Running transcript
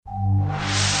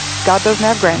God doesn't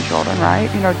have grandchildren, right?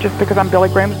 Just because I'm Billy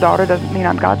Graham's daughter doesn't mean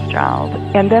I'm God's child.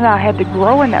 And then I had to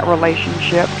grow in that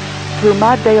relationship through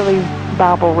my daily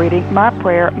Bible reading, my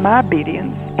prayer, my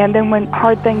obedience. And then when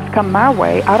hard things come my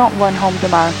way, I don't run home to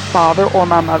my father or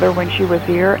my mother when she was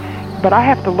here, but I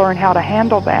have to learn how to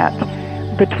handle that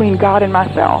between God and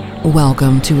myself.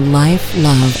 Welcome to Life,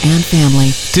 Love, and Family.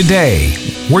 Today,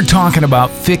 we're talking about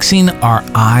fixing our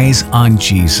eyes on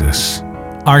Jesus.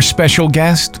 Our special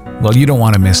guest, well, you don't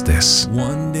want to miss this.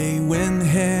 One day when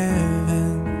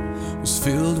heaven was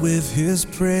filled with his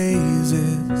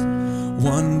praises,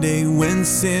 one day when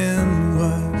sin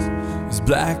was as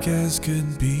black as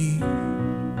could be,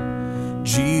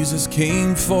 Jesus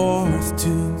came forth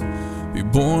to be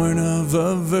born of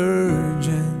a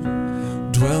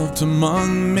virgin, dwelt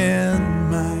among men,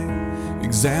 my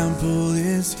example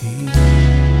is he.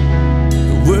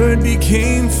 The Word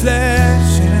became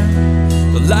flesh and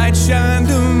the light shined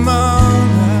among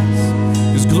us,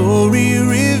 his glory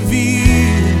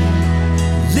revealed.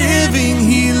 Living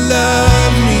he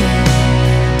loved me,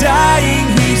 dying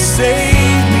he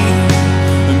saved me,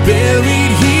 and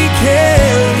buried he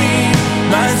carried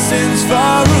my sins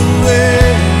far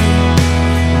away.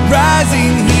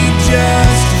 Rising he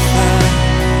justified,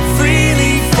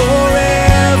 freely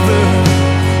forever.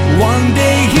 One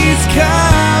day he's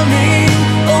coming,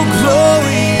 oh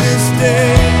glorious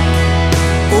day,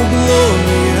 oh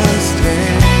glorious day.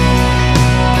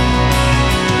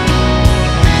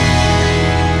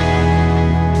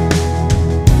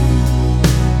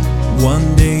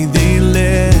 One day they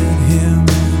led him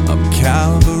up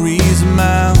Calvary's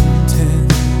mountain.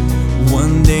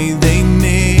 One day they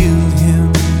nailed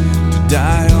him to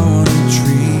die on a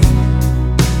tree.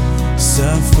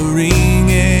 Suffering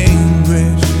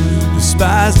anguish,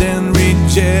 despised and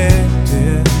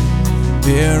rejected,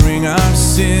 bearing our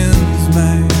sins,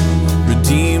 my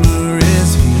Redeemer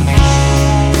is he.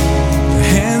 The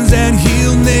hands that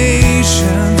heal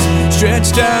nations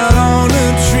stretched out on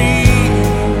a tree,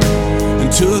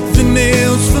 took the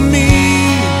nails for me.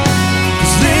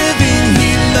 'Cause living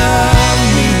he loved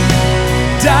me,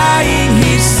 dying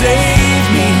he saved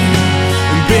me,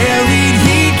 and buried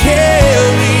he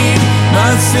carried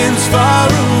my sins far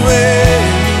away.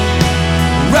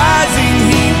 Rising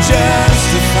he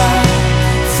justified,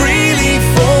 freely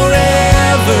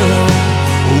forever.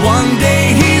 One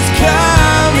day he's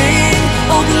coming,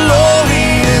 oh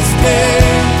glorious day,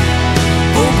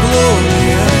 oh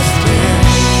glorious day.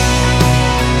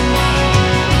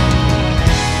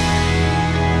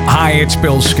 Hi, it's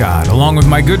Bill Scott, along with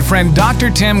my good friend Dr.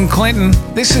 Tim Clinton.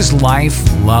 This is Life,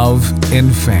 Love,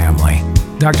 and Family.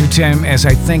 Dr. Tim, as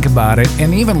I think about it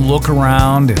and even look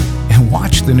around and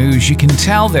watch the news, you can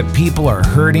tell that people are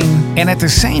hurting, and at the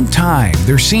same time,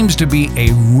 there seems to be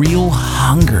a real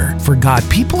hunger for God.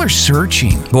 People are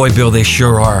searching. Boy, Bill, they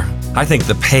sure are. I think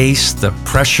the pace, the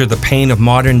pressure, the pain of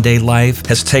modern day life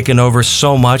has taken over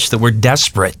so much that we're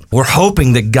desperate. We're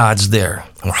hoping that God's there.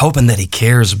 We're hoping that he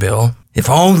cares, Bill. If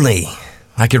only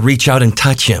I could reach out and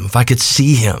touch him, if I could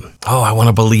see him. Oh, I want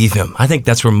to believe him. I think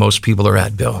that's where most people are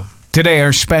at, Bill. Today,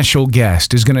 our special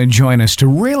guest is going to join us to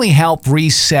really help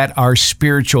reset our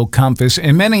spiritual compass.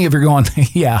 And many of you are going,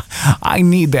 yeah, I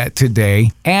need that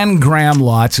today. Anne Graham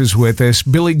Lotz is with us,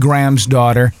 Billy Graham's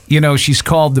daughter. You know, she's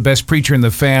called the best preacher in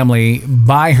the family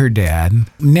by her dad,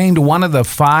 named one of the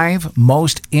 5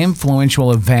 most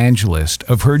influential evangelists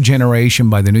of her generation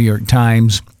by the New York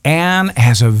Times. Anne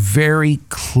has a very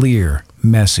clear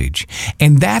message,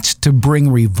 and that's to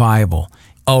bring revival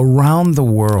around the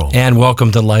world. And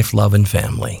welcome to Life, Love, and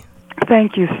Family.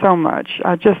 Thank you so much.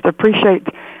 I just appreciate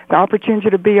the opportunity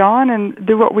to be on and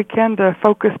do what we can to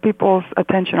focus people's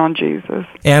attention on Jesus.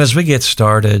 And as we get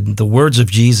started, the words of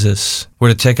Jesus were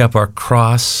to take up our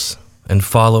cross and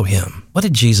follow him. What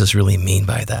did Jesus really mean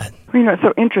by that? You know, it's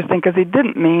so interesting because he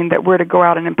didn't mean that we're to go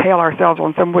out and impale ourselves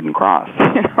on some wooden cross.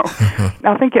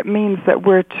 I think it means that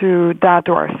we're to die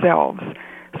to ourselves.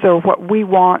 So what we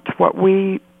want, what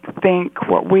we think,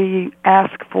 what we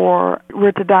ask for,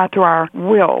 we're to die to our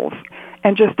wills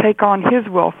and just take on his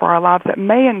will for our lives that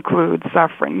may include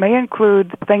suffering, may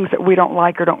include things that we don't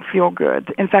like or don't feel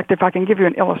good. In fact, if I can give you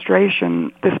an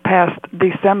illustration, this past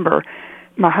December,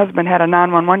 my husband had a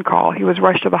 911 call. He was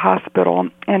rushed to the hospital,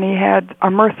 and he had a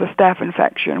MRSA staph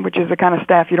infection, which is the kind of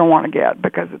staph you don't want to get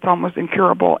because it's almost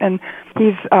incurable. And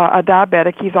he's a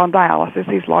diabetic. He's on dialysis.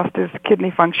 He's lost his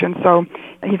kidney function, so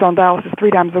he's on dialysis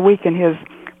 3 times a week, and his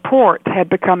port had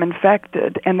become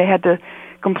infected, and they had to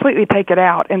completely take it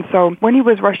out. And so when he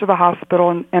was rushed to the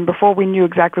hospital, and before we knew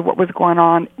exactly what was going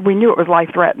on, we knew it was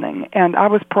life-threatening. And I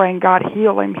was praying, God,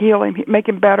 heal him, make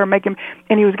him better,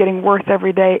 and he was getting worse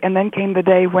every day. And then came the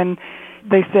day when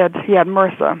they said he had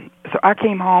MRSA. So I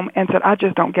came home and said, I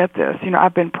just don't get this.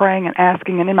 I've been praying and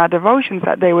asking, and in my devotions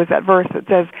that day was that verse that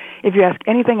says, if you ask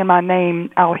anything in my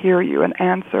name, I'll hear you and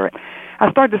answer it. I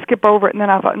started to skip over it, and then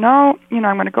I thought, no,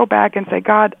 I'm going to go back and say,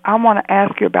 God, I want to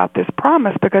ask you about this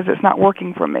promise because it's not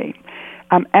working for me.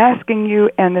 I'm asking you,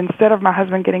 and instead of my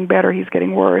husband getting better, he's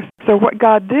getting worse. So what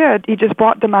God did, he just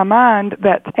brought to my mind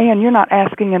that, Ann, you're not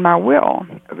asking in my will.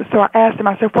 So I asked him,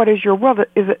 I said, what is your will?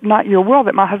 Is it not your will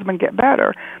that my husband get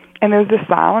better? And there's this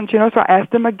silence, so I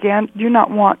asked him again, do you not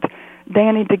want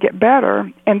Danny to get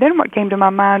better? And then what came to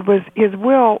my mind was his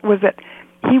will was that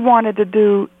he wanted to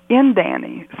do in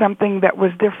Danny something that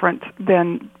was different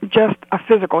than just a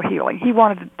physical healing. He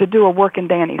wanted to do a work in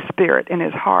Danny's spirit, in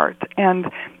his heart. And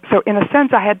so in a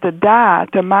sense, I had to die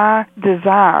to my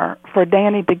desire for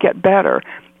Danny to get better.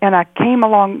 And I came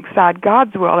alongside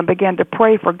God's will and began to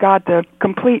pray for God to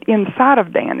complete inside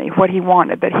of Danny what he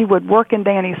wanted, that he would work in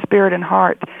Danny's spirit and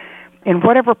heart in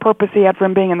whatever purpose he had for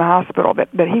him being in the hospital,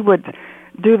 that he would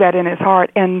do that in his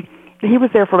heart. And he was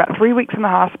there for about 3 weeks in the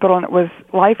hospital, and it was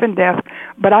life and death.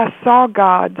 But I saw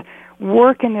God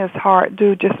work in his heart,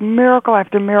 do just miracle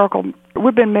after miracle.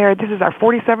 We've been married. This is our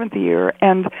 47th year,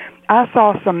 and I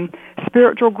saw some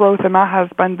spiritual growth in my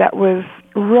husband that was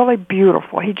really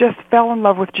beautiful. He just fell in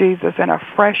love with Jesus in a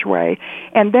fresh way.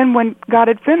 And then when God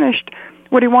had finished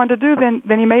what he wanted to do,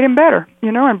 then he made him better,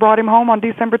 and brought him home on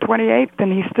December 28th,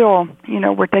 and he's still,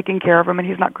 we're taking care of him, and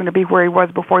he's not going to be where he was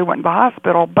before he went to the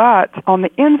hospital, but on the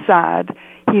inside,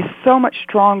 he's so much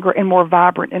stronger and more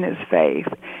vibrant in his faith.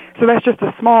 So that's just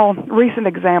a small, recent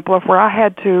example of where I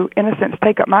had to, in a sense,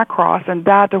 take up my cross and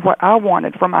die to what I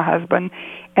wanted for my husband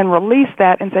and release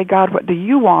that and say, God, what do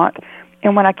you want?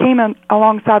 And when I came in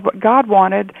alongside what God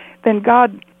wanted, then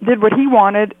God did what he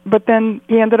wanted, but then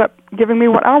he ended up giving me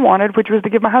what I wanted, which was to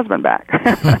give my husband back.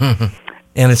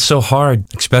 And it's so hard,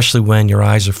 especially when your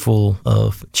eyes are full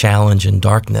of challenge and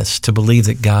darkness, to believe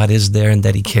that God is there and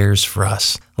that he cares for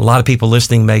us. A lot of people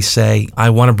listening may say,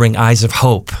 I want to bring eyes of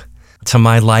hope to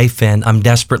my life, and I'm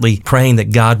desperately praying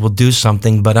that God will do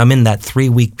something, but I'm in that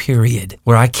 3-week period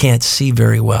where I can't see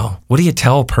very well. What do you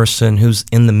tell a person who's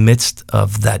in the midst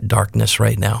of that darkness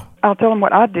right now? I'll tell them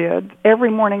what I did.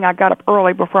 Every morning I got up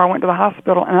early before I went to the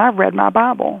hospital, and I read my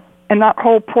Bible. And not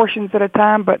whole portions at a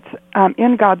time, but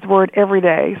in God's Word every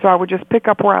day. So I would just pick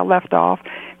up where I left off.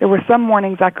 There were some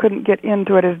mornings I couldn't get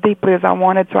into it as deeply as I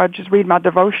wanted, so I'd just read my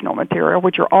devotional material,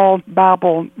 which are all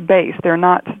Bible-based. They're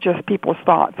not just people's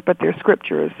thoughts, but they're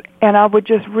scriptures. And I would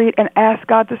just read and ask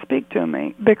God to speak to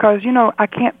me because, I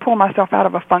can't pull myself out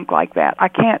of a funk like that. I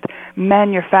can't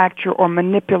manufacture or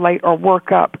manipulate or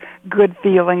work up good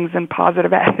feelings and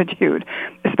positive attitude,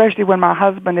 especially when my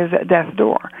husband is at death's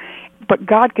door. But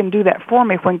God can do that for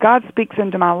me. When God speaks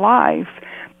into my life,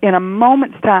 in a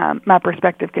moment's time, my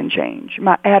perspective can change.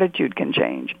 My attitude can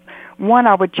change. One,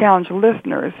 I would challenge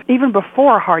listeners, even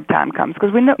before a hard time comes,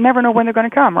 because we never know when they're going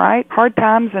to come, right? Hard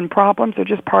times and problems are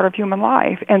just part of human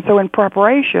life. And so in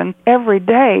preparation, every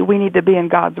day we need to be in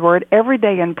God's Word, every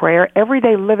day in prayer, every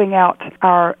day living out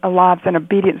our lives in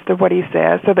obedience to what he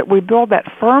says, so that we build that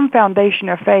firm foundation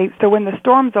of faith, so when the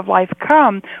storms of life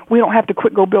come, we don't have to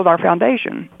go build our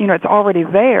foundation. It's already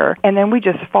there, and then we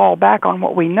just fall back on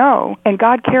what we know, and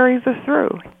God carries us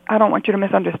through. I don't want you to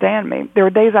misunderstand me. There were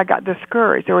days I got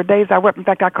discouraged. There were days I wept. In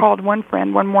fact, I called one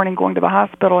friend one morning going to the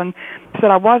hospital and said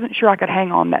I wasn't sure I could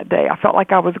hang on that day. I felt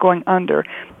like I was going under.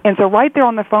 And so right there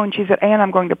on the phone, she said, Ann,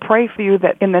 I'm going to pray for you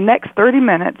that in the next 30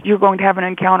 minutes, you're going to have an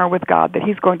encounter with God, that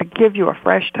he's going to give you a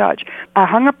fresh touch. I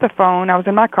hung up the phone. I was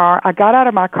in my car. I got out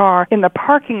of my car. In the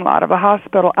parking lot of the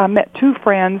hospital, I met two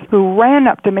friends who ran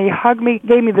up to me, hugged me,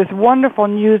 gave me this wonderful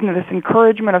news and this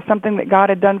encouragement of something that God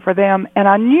had done for them. And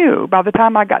I knew by the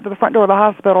time I got to the front door of the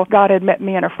hospital, God had met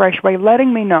me in a fresh way,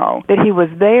 letting me know that he was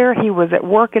there, he was at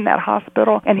work in that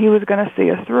hospital, and he was going to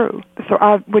see us through. So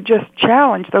I would just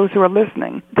challenge those who are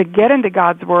listening to get into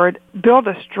God's Word, build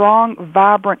a strong,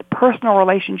 vibrant, personal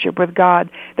relationship with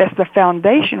God that's the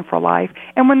foundation for life.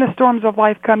 And when the storms of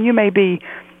life come, you may be,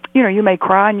 you may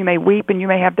cry and you may weep and you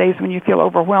may have days when you feel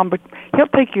overwhelmed, but he'll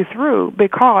take you through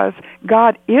because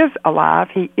God is alive,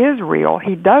 he is real,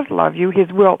 he does love you, his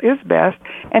will is best,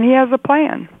 and he has a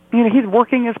plan. He's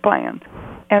working his plan.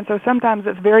 And so sometimes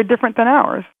it's very different than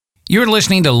ours. You're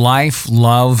listening to Life,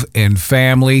 Love, and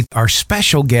Family. Our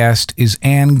special guest is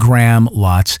Ann Graham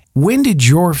Lotz. When did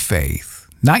your faith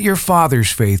Not your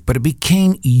father's faith, but it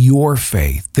became your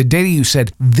faith. The day you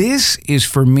said, this is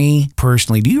for me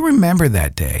personally. Do you remember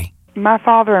that day? My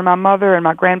father and my mother and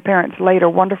my grandparents laid a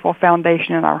wonderful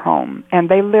foundation in our home, and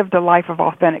they lived a life of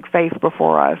authentic faith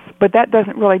before us. But that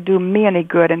doesn't really do me any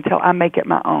good until I make it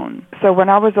my own. So when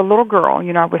I was a little girl,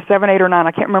 I was 7, 8, or 9,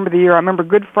 I can't remember the year. I remember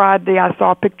Good Friday, I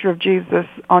saw a picture of Jesus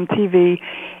on TV,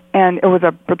 and it was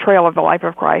a portrayal of the life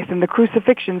of Christ. And the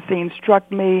crucifixion scene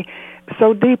struck me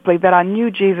so deeply that I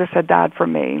knew Jesus had died for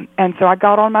me. And so I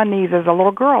got on my knees as a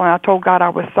little girl, and I told God I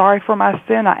was sorry for my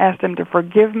sin. I asked him to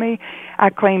forgive me. I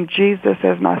claimed Jesus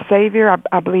as my Savior.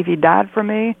 I believe he died for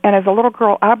me. And as a little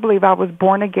girl, I believe I was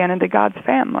born again into God's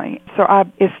family. So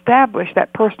I established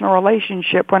that personal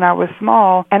relationship when I was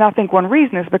small, and I think one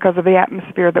reason is because of the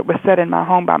atmosphere that was set in my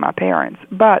home by my parents.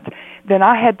 But then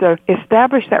I had to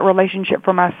establish that relationship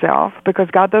for myself, because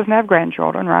God doesn't have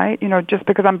grandchildren, right? Just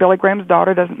because I'm Billy Graham's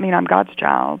daughter doesn't mean I'm God's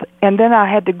child. And then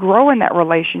I had to grow in that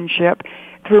relationship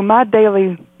through my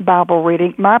daily Bible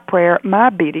reading, my prayer, my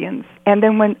obedience. And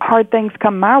then when hard things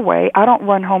come my way, I don't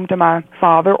run home to my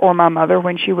father or my mother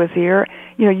when she was here.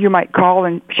 You might call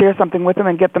and share something with them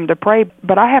and get them to pray,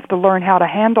 but I have to learn how to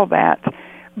handle that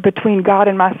between God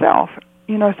and myself.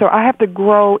 So I have to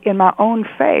grow in my own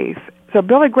faith. So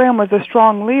Billy Graham was a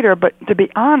strong leader, but to be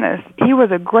honest, he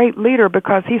was a great leader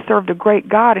because he served a great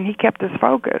God and he kept his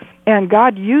focus. And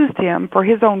God used him for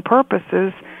his own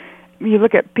purposes. You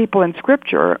look at people in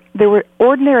Scripture, there were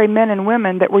ordinary men and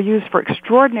women that were used for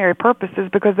extraordinary purposes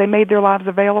because they made their lives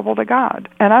available to God.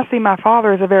 And I see my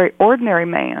father as a very ordinary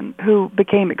man who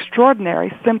became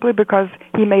extraordinary simply because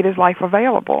he made his life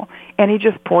available, and he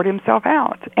just poured himself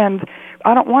out. And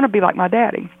I don't want to be like my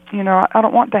daddy. I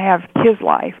don't want to have his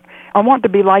life. I want to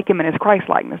be like him in his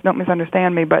Christ-likeness. Don't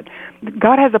misunderstand me, but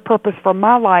God has a purpose for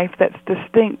my life that's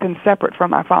distinct and separate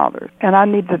from my father's, and I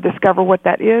need to discover what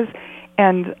that is,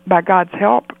 and by God's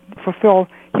help, fulfill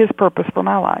his purpose for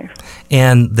my life.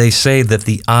 And they say that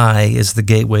the eye is the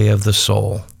gateway of the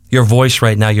soul. Your voice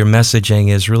right now, your messaging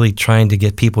is really trying to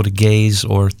get people to gaze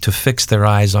or to fix their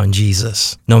eyes on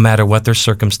Jesus, no matter what their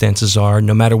circumstances are,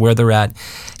 no matter where they're at.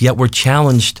 Yet we're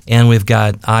challenged, and we've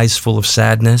got eyes full of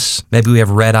sadness. Maybe we have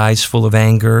red eyes full of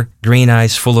anger, green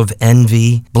eyes full of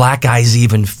envy, black eyes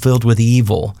even filled with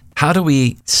evil. How do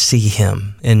we see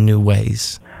him in new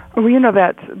ways? Well,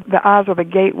 that the eyes are the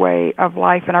gateway of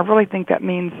life, and I really think that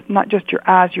means not just your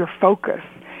eyes, your focus.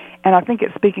 And I think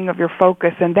it's speaking of your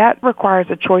focus, and that requires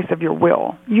a choice of your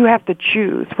will. You have to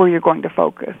choose where you're going to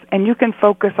focus. And you can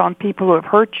focus on people who have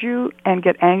hurt you and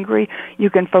get angry.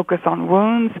 You can focus on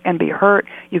wounds and be hurt.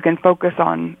 You can focus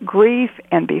on grief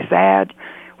and be sad.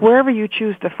 Wherever you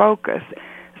choose to focus.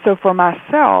 So for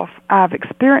myself, I've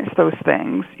experienced those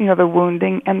things, the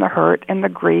wounding and the hurt and the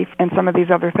grief and some of these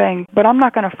other things, but I'm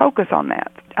not going to focus on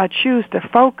that. I choose to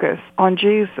focus on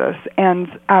Jesus, and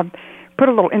I've put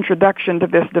a little introduction to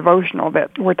this devotional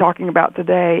that we're talking about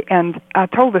today, and I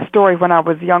told the story when I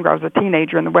was younger. I was a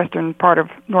teenager in the western part of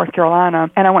North Carolina,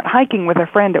 and I went hiking with a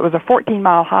friend. It was a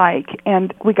 14-mile hike,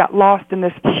 and we got lost in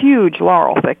this huge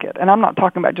laurel thicket, and I'm not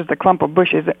talking about just a clump of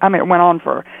bushes. I mean, it went on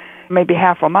for maybe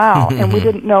half a mile, and we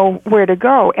didn't know where to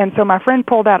go. And so my friend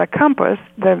pulled out a compass.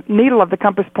 The needle of the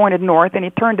compass pointed north, and he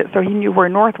turned it so he knew where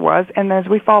north was. And as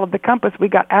we followed the compass, we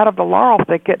got out of the laurel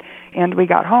thicket, and we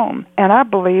got home. And I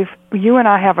believe you and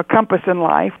I have a compass in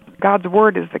life. God's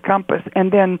Word is the compass,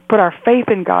 and then put our faith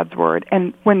in God's Word.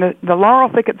 And when the laurel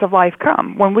thickets of life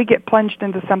come, when we get plunged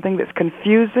into something that's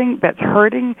confusing, that's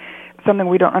hurting, something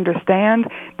we don't understand,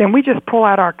 then we just pull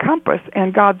out our compass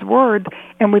and God's Word,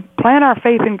 and we plant our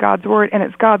faith in God's Word, and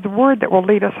it's God's Word that will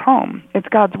lead us home. It's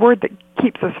God's Word that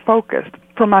keeps us focused.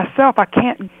 For myself, I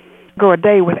can't go a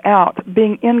day without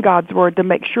being in God's Word to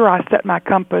make sure I set my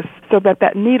compass so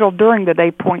that needle during the day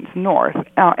points north.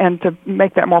 And to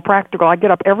make that more practical, I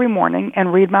get up every morning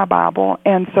and read my Bible,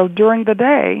 and so during the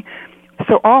day,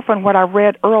 so often what I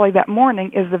read early that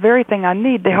morning is the very thing I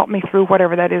need to help me through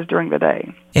whatever that is during the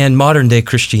day. And modern-day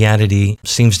Christianity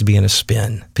seems to be in a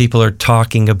spin. People are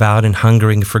talking about and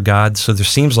hungering for God, so there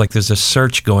seems like there's a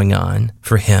search going on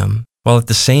for him. While at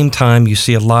the same time, you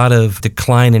see a lot of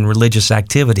decline in religious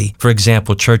activity, for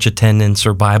example, church attendance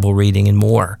or Bible reading and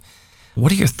more.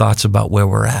 What are your thoughts about where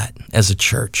we're at as a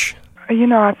church?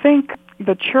 I think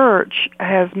the church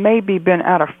has maybe been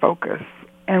out of focus,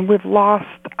 and we've lost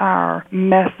our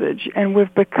message, and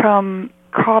we've become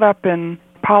caught up in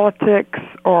politics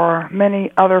or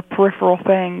many other peripheral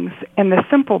things, and the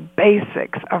simple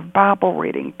basics of Bible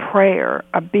reading, prayer,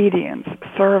 obedience,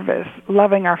 service,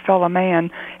 loving our fellow man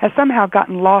has somehow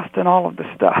gotten lost in all of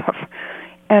the stuff.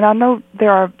 And I know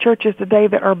there are churches today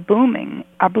that are booming.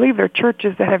 I believe there are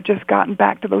churches that have just gotten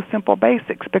back to those simple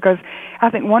basics, because I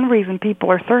think one reason people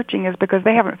are searching is because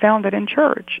they haven't found it in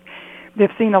church.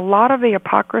 They've seen a lot of the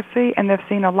hypocrisy, and they've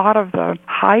seen a lot of the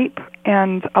hype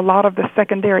and a lot of the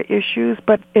secondary issues,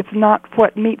 but it's not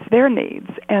what meets their needs.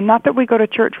 And not that we go to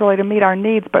church really to meet our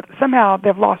needs, but somehow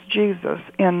they've lost Jesus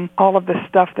in all of the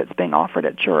stuff that's being offered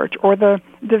at church, or the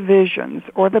divisions,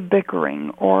 or the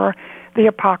bickering, or the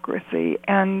hypocrisy.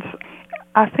 And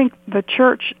I think the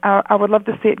church, I would love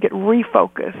to see it get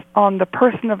refocused on the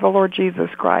person of the Lord Jesus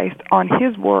Christ, on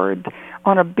His Word,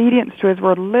 on obedience to His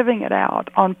Word, living it out,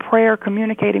 on prayer,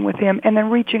 communicating with Him, and then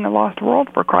reaching a lost world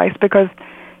for Christ, because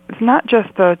it's not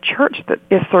just the church that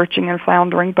is searching and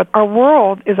floundering, but our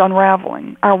world is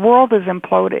unraveling. Our world is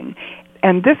imploding.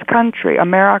 And this country,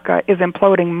 America, is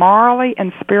imploding morally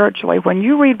and spiritually. When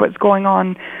you read what's going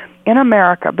on in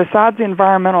America, besides the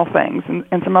environmental things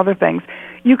and some other things,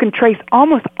 you can trace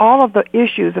almost all of the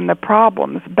issues and the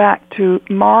problems back to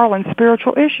moral and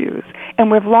spiritual issues.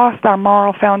 And we've lost our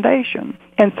moral foundation.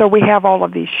 And so we have all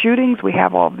of these shootings, we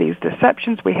have all of these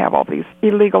deceptions, we have all these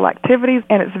illegal activities,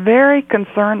 and it's very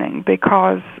concerning,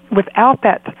 because without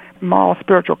that moral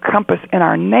spiritual compass in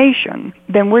our nation,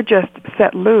 then we're just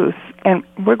set loose and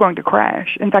we're going to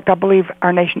crash. In fact, I believe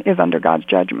our nation is under God's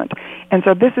judgment. And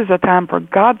so this is a time for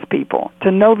God's people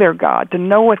to know their God, to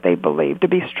know what they believe, to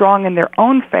be strong in their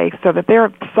own faith so that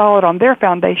they're solid on their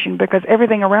foundation, because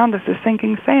everything around us is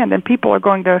sinking sand, and people are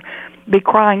going to be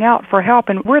crying out for help,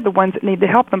 and we're the ones that need to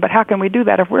help them. But how can we do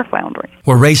that if we're floundering?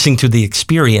 We're racing to the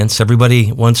experience.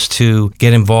 Everybody wants to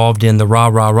get involved in the rah,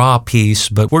 rah, rah piece,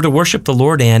 but we're to worship the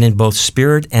Lord, Ann, in both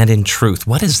spirit and in truth.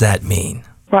 What does that mean?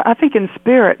 Well, I think in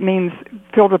spirit means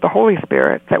filled with the Holy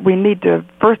Spirit, that we need to,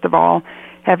 first of all,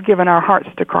 have given our hearts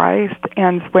to Christ.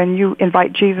 And when you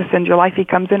invite Jesus into your life, He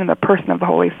comes in the person of the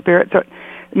Holy Spirit. So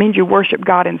it means you worship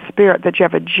God in spirit, that you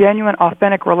have a genuine,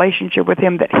 authentic relationship with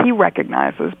Him that He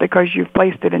recognizes because you've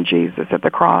placed it in Jesus at the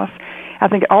cross. I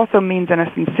think it also means in a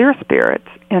sincere spirit,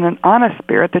 in an honest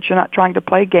spirit, that you're not trying to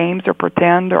play games or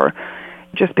pretend or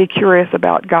just be curious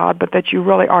about God, but that you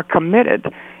really are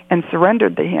committed and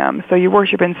surrendered to Him. So you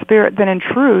worship in spirit. Then in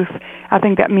truth, I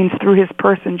think that means through His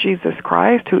person, Jesus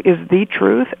Christ, who is the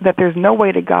truth, that there's no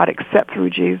way to God except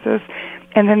through Jesus.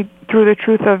 And then through the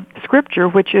truth of Scripture,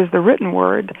 which is the written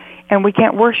Word. And we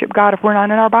can't worship God if we're not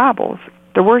in our Bibles.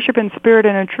 To worship in spirit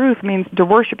and in truth means to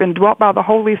worship and dwelt by the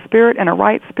Holy Spirit in a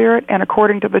right spirit and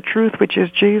according to the truth, which is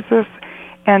Jesus,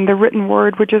 and the written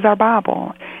Word, which is our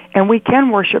Bible. And we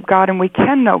can worship God, and we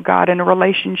can know God in a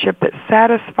relationship that's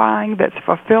satisfying, that's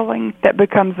fulfilling, that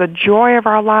becomes the joy of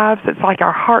our lives. It's like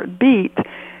our heartbeat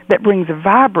that brings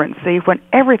vibrancy when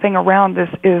everything around us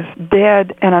is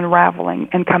dead and unraveling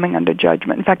and coming under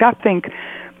judgment. In fact, I think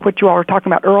what you all were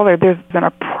talking about earlier, there's an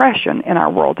oppression in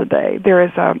our world today. There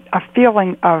is a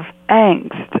feeling of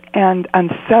angst and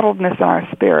unsettledness in our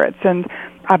spirits. And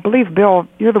I believe, Bill,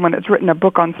 you're the one that's written a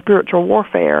book on spiritual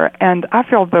warfare, and I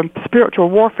feel the spiritual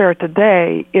warfare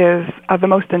today is the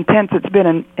most intense it's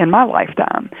been in my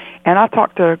lifetime. And I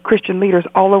talk to Christian leaders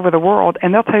all over the world,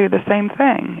 and they'll tell you the same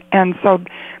thing. And so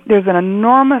there's an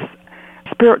enormous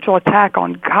spiritual attack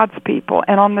on God's people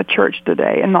and on the church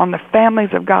today and on the families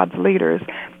of God's leaders.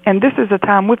 And this is a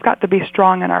time we've got to be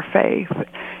strong in our faith.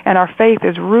 And our faith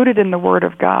is rooted in the Word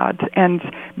of God and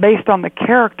based on the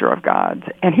character of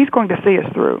God. And He's going to see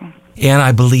us through. And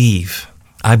I believe,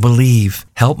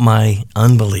 help my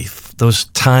unbelief. Those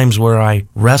times where I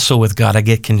wrestle with God, I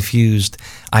get confused,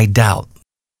 I doubt.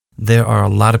 There are a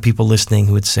lot of people listening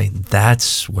who would say,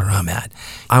 that's where I'm at.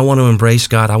 I want to embrace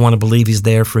God. I want to believe He's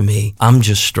there for me. I'm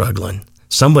just struggling.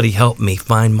 Somebody help me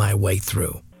find my way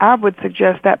through. I would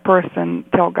suggest that person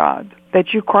tell God,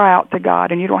 that you cry out to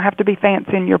God, and you don't have to be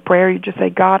fancy in your prayer. You just say,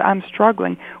 God, I'm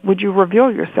struggling. Would you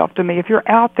reveal yourself to me? If you're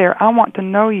out there, I want to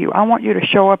know you. I want you to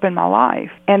show up in my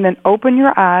life. And then open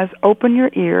your eyes, open your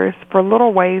ears for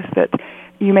little ways that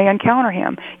you may encounter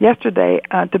Him. Yesterday,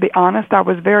 to be honest, I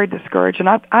was very discouraged, and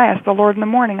I asked the Lord in the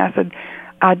morning, I said,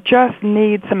 I just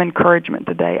need some encouragement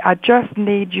today. I just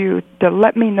need you to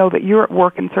let me know that you're at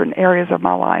work in certain areas of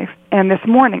my life. And this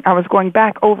morning, I was going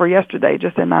back over yesterday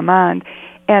just in my mind,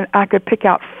 and I could pick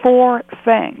out 4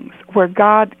 things where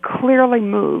God clearly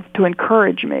moved to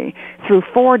encourage me through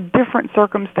 4 different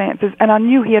circumstances, and I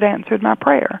knew He had answered my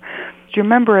prayer. Do you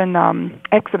remember in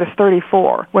Exodus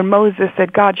 34 when Moses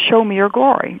said, God, show me your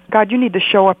glory. God, you need to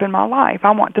show up in my life.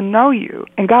 I want to know you.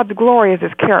 And God's glory is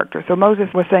His character. So Moses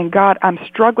was saying, God, I'm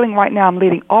struggling right now. I'm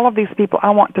leading all of these people.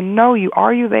 I want to know you.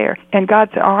 Are you there? And God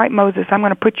said, all right, Moses, I'm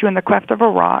going to put you in the cleft of a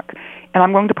rock, and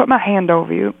I'm going to put my hand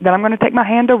over you. Then I'm going to take my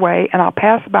hand away, and I'll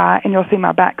pass by, and you'll see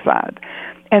my backside.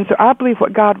 And so I believe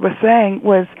what God was saying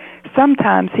was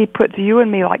sometimes he puts you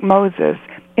and me, like Moses,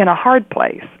 in a hard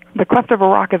place. The cleft of a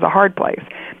rock is a hard place.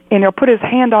 And he'll put his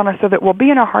hand on us so that we'll be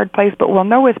in a hard place, but we'll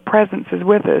know his presence is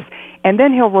with us. And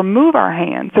then he'll remove our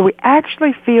hand, so we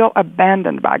actually feel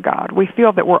abandoned by God. We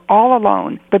feel that we're all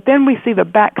alone. But then we see the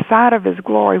backside of his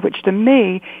glory, which to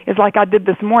me is like I did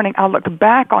this morning. I looked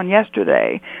back on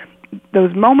yesterday.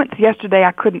 Those moments yesterday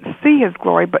I couldn't see his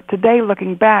glory, but today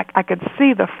looking back, I could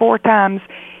see the 4 times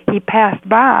he passed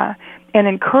by and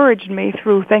encouraged me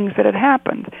through things that had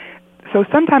happened. So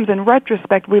sometimes in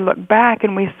retrospect, we look back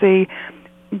and we see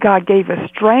God gave us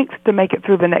strength to make it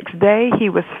through the next day. He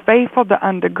was faithful to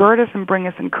undergird us and bring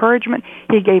us encouragement.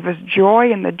 He gave us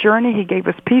joy in the journey. He gave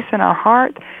us peace in our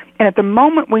heart. And at the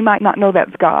moment, we might not know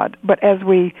that's God, but as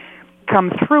we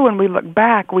come through and we look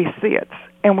back, we see it,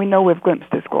 and we know we've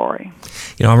glimpsed his glory.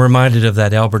 You know, I'm reminded of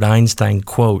that Albert Einstein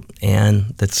quote,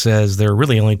 Anne, that says there are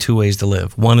really only 2 ways to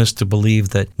live. One is to believe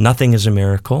that nothing is a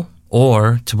miracle,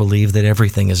 or to believe that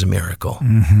everything is a miracle.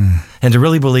 Mm-hmm. And to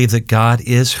really believe that God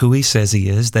is who he says he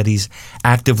is, that he's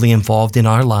actively involved in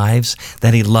our lives,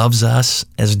 that he loves us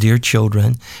as dear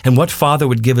children. And what father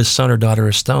would give his son or daughter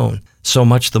a stone? So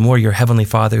much the more your heavenly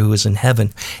Father who is in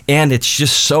heaven. And it's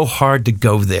just so hard to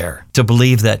go there, to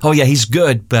believe that, oh yeah, he's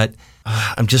good, but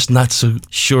I'm just not so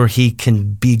sure he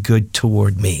can be good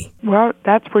toward me. Well,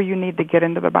 that's where you need to get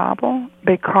into the Bible,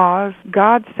 because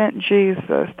God sent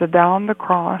Jesus to die on the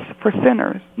cross for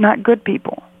sinners, not good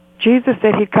people. Jesus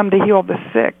said he'd come to heal the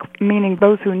sick, meaning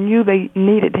those who knew they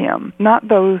needed him, not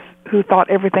those who thought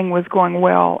everything was going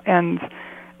well and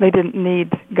they didn't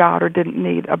need God or didn't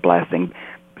need a blessing.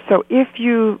 So if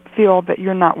you feel that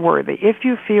you're not worthy, if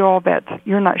you feel that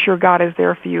you're not sure God is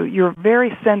there for you, your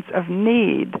very sense of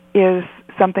need is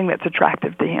something that's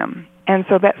attractive to him. And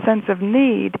so that sense of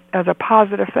need is a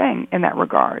positive thing in that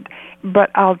regard. But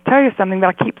I'll tell you something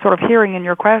that I keep sort of hearing in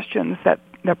your questions, that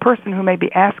the person who may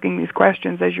be asking these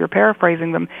questions as you're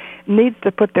paraphrasing them needs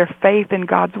to put their faith in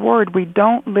God's Word. We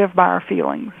don't live by our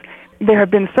feelings. There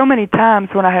have been so many times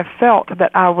when I have felt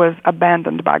that I was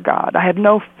abandoned by God. I had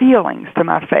no feelings to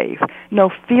my faith,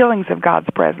 no feelings of God's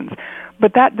presence.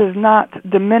 But that does not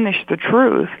diminish the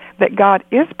truth that God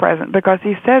is present, because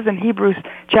he says in Hebrews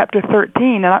chapter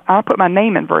 13, and I'll put my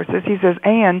name in verses, he says,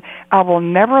 "And I will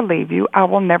never leave you, I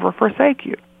will never forsake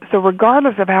you." So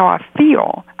regardless of how I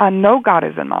feel, I know God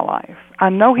is in my life. I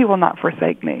know he will not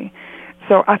forsake me.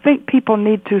 So I think people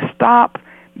need to stop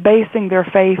basing their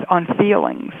faith on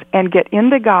feelings and get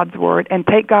into God's Word and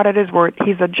take God at his word.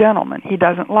 He's a gentleman. He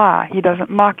doesn't lie. He doesn't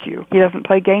mock you. He doesn't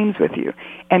play games with you.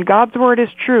 And God's Word is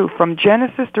true from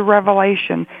Genesis to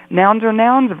Revelation. Nouns are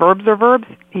nouns, verbs are verbs.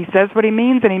 He says what he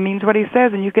means and he means what he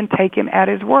says, and you can take him at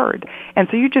his word. And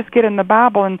so you just get in the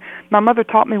Bible, and my mother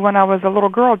taught me when I was a little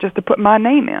girl just to put my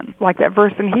name in, like that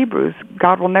verse in Hebrews,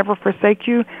 God will never forsake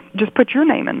you. Just put your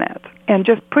name in that. And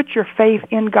just put your faith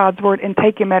in God's Word and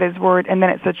take him at his word, and then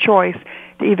it's a choice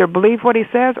to either believe what he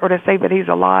says or to say that he's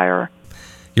a liar.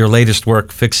 Your latest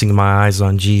work, Fixing My Eyes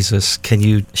on Jesus, can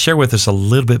you share with us a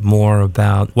little bit more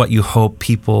about what you hope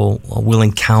people will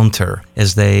encounter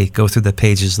as they go through the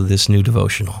pages of this new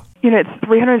devotional? You know, it's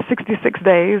 366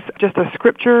 days, just a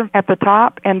scripture at the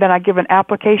top, and then I give an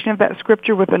application of that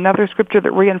scripture with another scripture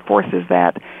that reinforces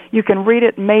that. You can read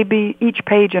it maybe each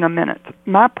page in a minute.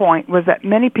 My point was that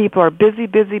many people are busy,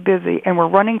 and we're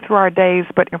running through our days,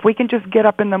 but if we can just get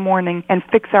up in the morning and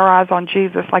fix our eyes on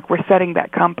Jesus like we're setting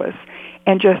that compass,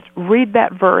 and just read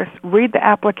that verse, read the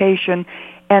application,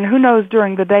 and who knows,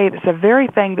 during the day, it's the very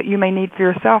thing that you may need for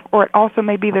yourself, or it also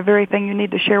may be the very thing you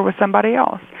need to share with somebody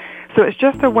else. So it's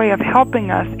just a way of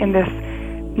helping us in this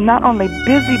not only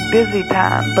busy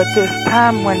time, but this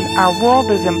time when our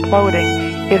world is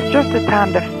imploding. It's just a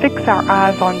time to fix our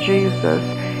eyes on Jesus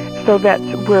so that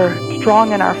we're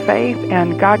strong in our faith,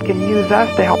 and God can use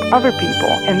us to help other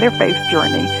people in their faith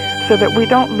journey so that we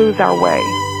don't lose our way,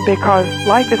 because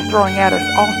life is throwing at us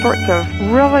all sorts of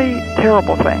really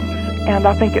terrible things, and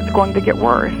I think it's going to get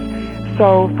worse.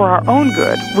 So for our own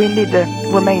good, we need to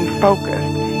remain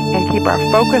focused and keep our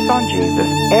focus on Jesus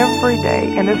every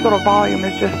day. And this little volume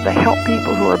is just to help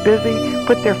people who are busy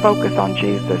put their focus on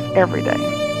Jesus every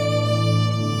day.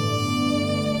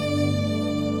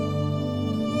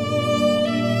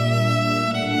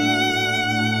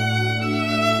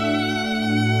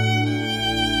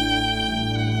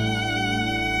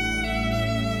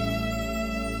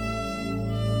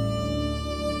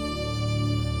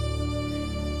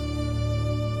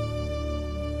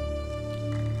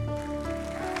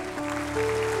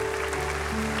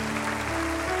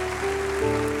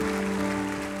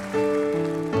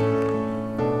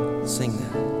 Sing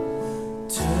that.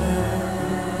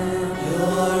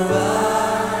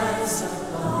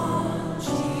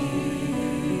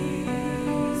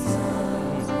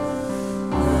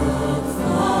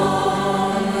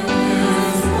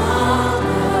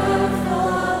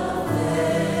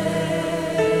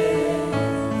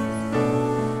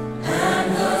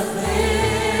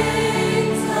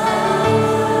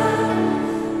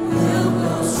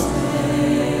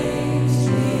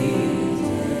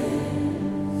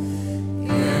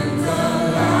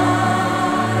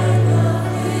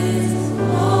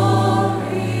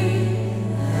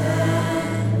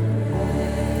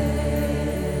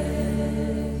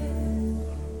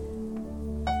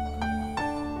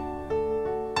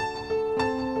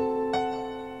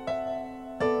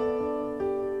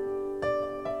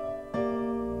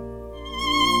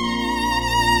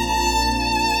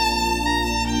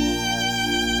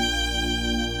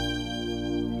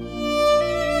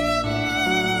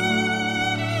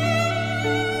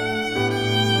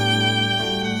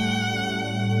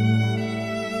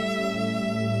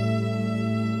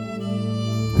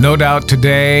 No doubt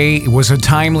today was a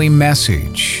timely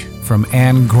message from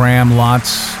Anne Graham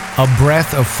Lotz, a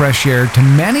breath of fresh air to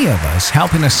many of us,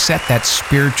 helping us set that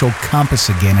spiritual compass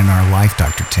again in our life,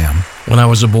 Dr. Tim. When I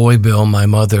was a boy, Bill, my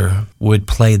mother would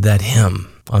play that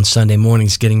hymn on Sunday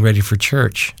mornings getting ready for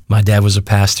church. My dad was a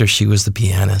pastor, she was the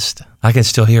pianist. I can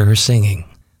still hear her singing.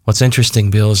 What's interesting,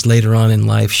 Bill, is later on in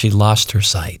life she lost her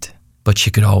sight, but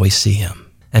she could always see him.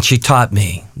 And she taught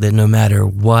me that no matter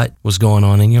what was going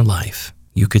on in your life,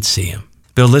 you could see him.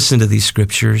 Bill, listen to these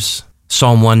scriptures.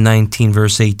 Psalm 119,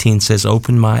 verse 18 says,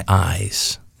 "Open my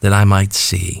eyes that I might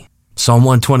see." Psalm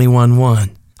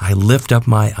 121:1, "I lift up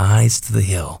my eyes to the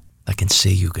hill. I can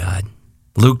see you, God."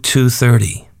 Luke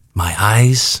 2:30, "My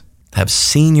eyes have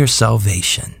seen your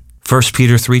salvation." 1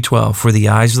 Peter 3:12, "For the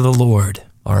eyes of the Lord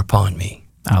are upon me."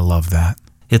 I love that.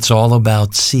 It's all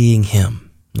about seeing him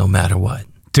no matter what.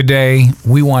 Today,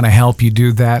 we want to help you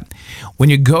do that. When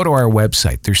you go to our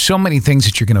website, there's so many things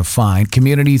that you're going to find,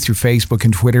 community through Facebook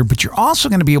and Twitter, but you're also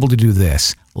going to be able to do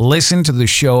this. Listen to the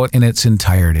show in its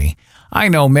entirety. I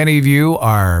know many of you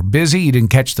are busy. You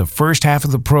didn't catch the first half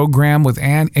of the program with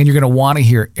Ann, and you're going to want to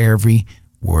hear every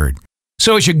word.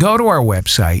 So as you go to our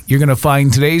website, you're going to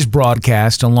find today's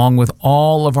broadcast along with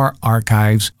all of our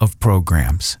archives of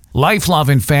programs.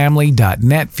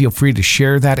 LifeLoveandFamily.net. Feel free to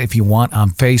share that if you want on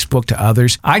Facebook to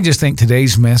others. I just think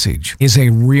today's message is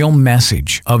a real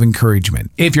message of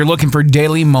encouragement. If you're looking for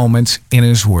daily moments in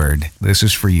His Word, this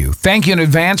is for you. Thank you in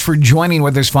advance for joining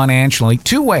with us financially.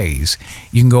 2 ways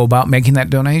you can go about making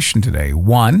that donation today.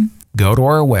 1, go to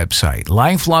our website,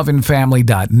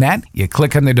 LifeLoveandFamily.net. You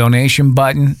click on the donation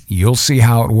button. You'll see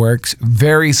how it works.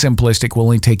 Very simplistic. Will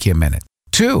only take you a minute.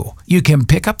 2, you can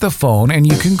pick up the phone and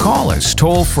you can call us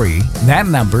toll free. That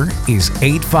number is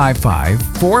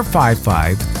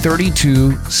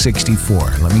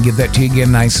 855-455-3264. Let me give that to you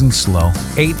again nice and slow.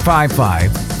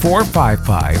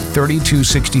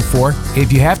 855-455-3264.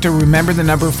 If you have to remember the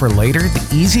number for later, the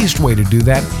easiest way to do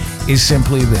that is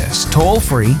simply this. Toll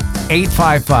free,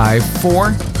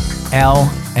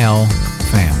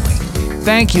 855-4LL-FAMILY.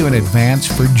 Thank you in advance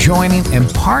for joining and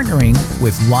partnering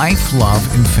with Life, Love,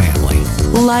 and Family.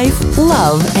 Life,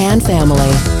 Love, and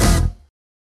Family.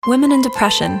 Women in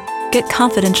depression, get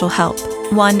confidential help.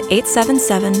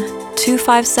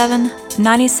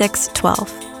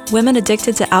 1-877-257-9612. Women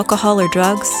addicted to alcohol or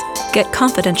drugs, get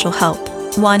confidential help.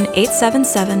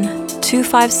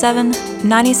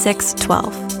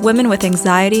 1-877-257-9612. Women with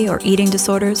anxiety or eating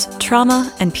disorders,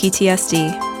 trauma, and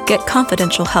PTSD, get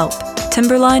confidential help.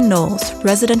 Timberline Knolls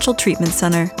Residential Treatment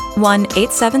Center,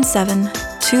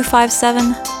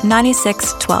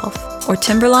 1-877-257-9612 or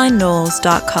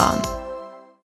timberlineknolls.com.